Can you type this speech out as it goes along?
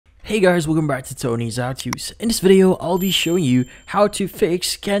Hey guys, welcome back to Tony's How-Tos. In this video, I'll be showing you how to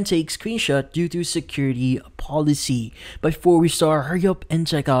fix can't take screenshot due to security policy. But before we start, hurry up and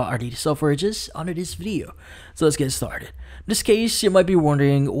check out our latest software just under this video. So let's get started. In this case, you might be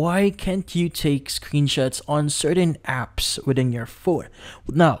wondering, why can't you take screenshots on certain apps within your phone?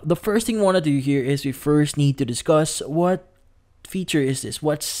 Now, the first thing we want to do here is we first need to discuss what feature is this,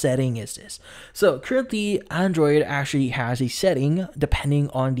 what setting is this. So currently Android actually has a setting depending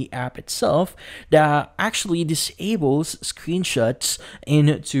on the app itself that actually disables screenshots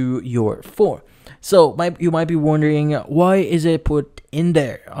into your phone. So you might be wondering, why is it put in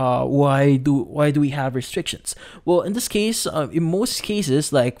there? Why do we have restrictions? Well, in this case, in most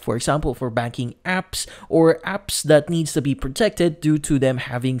cases, like for example for banking apps or apps that needs to be protected due to them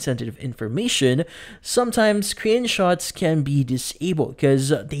having sensitive information, sometimes screenshots can be disabled because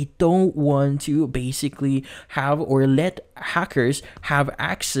they don't want to basically have or let hackers have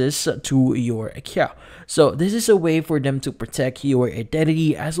access to your account. So this is a way for them to protect your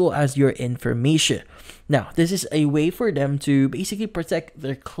identity as well as your information. Now, this is a way for them to basically protect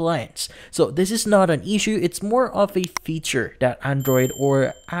their clients. So this is not an issue. It's more of a feature that Android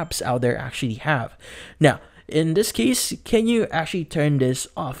or apps out there actually have. Now, in this case, can you actually turn this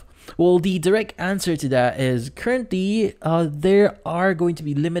off? Well, the direct answer to that is currently there are going to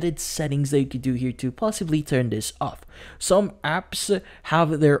be limited settings that you could do here to possibly turn this off. Some apps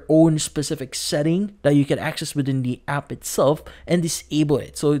have their own specific setting that you can access within the app itself and disable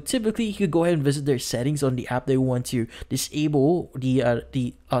it. So typically you could go ahead and visit their settings on the app they want to disable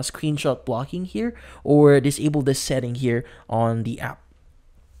the screenshot blocking here, or disable this setting here on the app.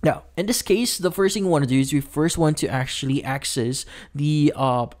 Now, in this case, the first thing we want to do is we first want to actually access the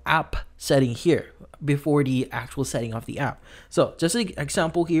app setting here before the actual setting of the app. So, just an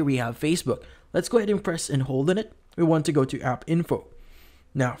example here, we have Facebook. Let's go ahead and press and hold on it. We want to go to app info.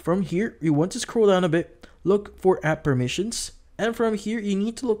 Now, from here, you want to scroll down a bit, look for app permissions, and from here, you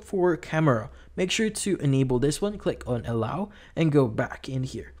need to look for camera. Make sure to enable this one, click on allow, and go back in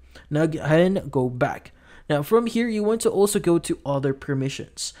here. Now, go ahead and go back. Now from here, you want to also go to other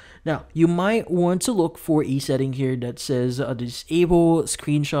permissions. Now you might want to look for a setting here that says disable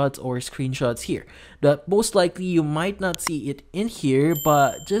screenshots or screenshots here. That most likely you might not see it in here,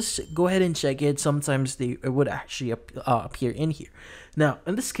 but just go ahead and check it. Sometimes it would actually appear in here. Now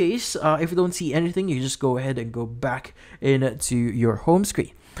in this case, if you don't see anything, you just go ahead and go back into your home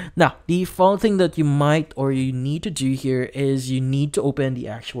screen. Now, the final thing that you might or you need to do here is you need to open the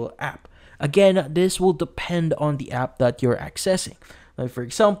actual app. Again, this will depend on the app that you're accessing. Like for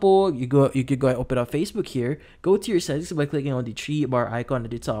example, you could go and open up Facebook here, go to your settings by clicking on the 3-bar icon at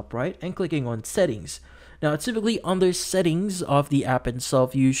the top right and clicking on settings. Now, typically under settings of the app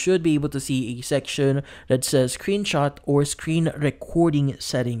itself, you should be able to see a section that says screenshot or screen recording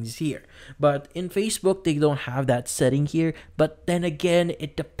settings here. But in Facebook, they don't have that setting here. But then again,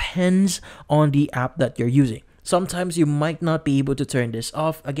 it depends on the app that you're using. Sometimes you might not be able to turn this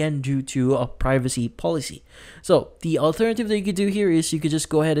off, again, due to a privacy policy. So the alternative that you could do here is you could just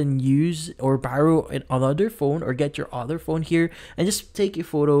go ahead and use or borrow another phone or get your other phone here and just take a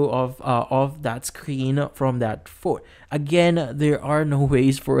photo of that screen from that phone. Again, there are no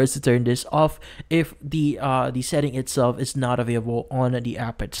ways for us to turn this off if the setting itself is not available on the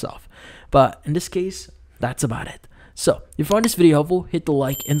app itself. But in this case, that's about it. So if you found this video helpful, hit the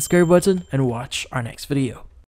like and subscribe button and watch our next video.